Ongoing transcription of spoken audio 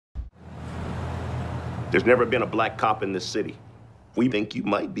There's never been a black cop in this city. We think you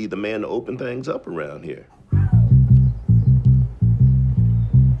might be the man to open things up around here.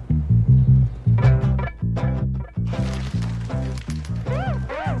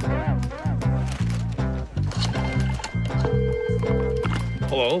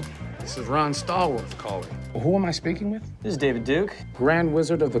 Hello, this is Ron Stallworth calling. Well, who am I speaking with? This is David Duke. Grand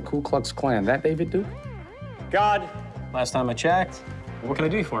Wizard of the Ku Klux Klan. That David Duke? God. Last time I checked. What can I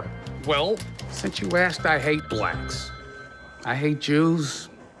do you for? Well, since you asked, I hate blacks. I hate Jews,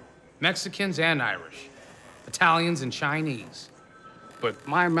 Mexicans and Irish, Italians and Chinese. But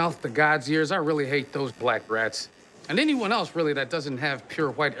my mouth to God's ears, I really hate those black rats. And anyone else, really, that doesn't have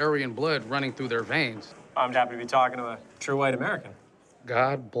pure white Aryan blood running through their veins. I'm happy to be talking to a true white American.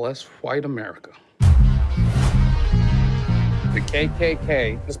 God bless white America. The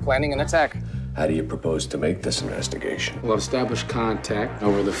KKK is planning an attack. How do you propose to make this investigation? We'll establish contact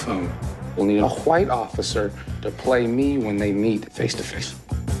over the phone. We'll need a white officer to play me when they meet face to face.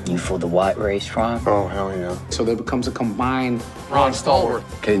 You for the white race, Ron? Oh, hell yeah. So there becomes a combined Ron Stallworth.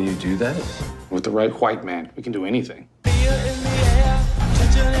 Can you do that? With the right white man, we can do anything.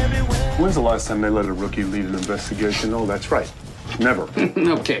 When's the last time they let a rookie lead an investigation? Oh, that's right. Never.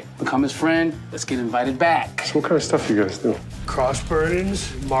 Okay, become his friend. Let's get invited back. So what kind of stuff you guys do? Cross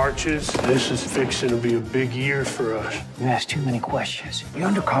burnings, marches. This is fixing to be a big year for us. You ask too many questions. You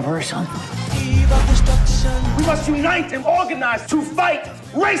undercover or something? We must unite and organize to fight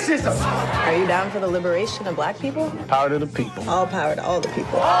racism. Are you down for the liberation of black people? Power to the people. All power to all the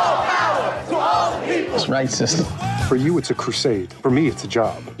people. All power to all the people. That's right, sister. For you, it's a crusade. For me, it's a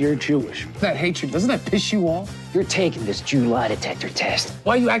job. You're Jewish. That hatred, doesn't that piss you off? You're taking this Jew lie detector test.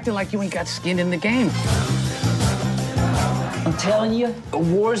 Why are you acting like you ain't got skin in the game? I'm telling you, the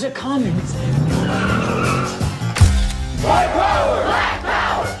wars are coming. White power! Black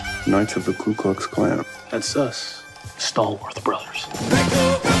power! Knights of the Ku Klux Klan. That's us, Stallworth brothers.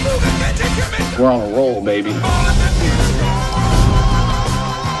 We're on a roll, baby.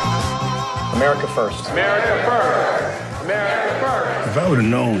 America first. America first! America first! If I would have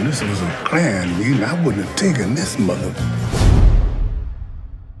known this was a Klan meeting, I wouldn't have taken this mother.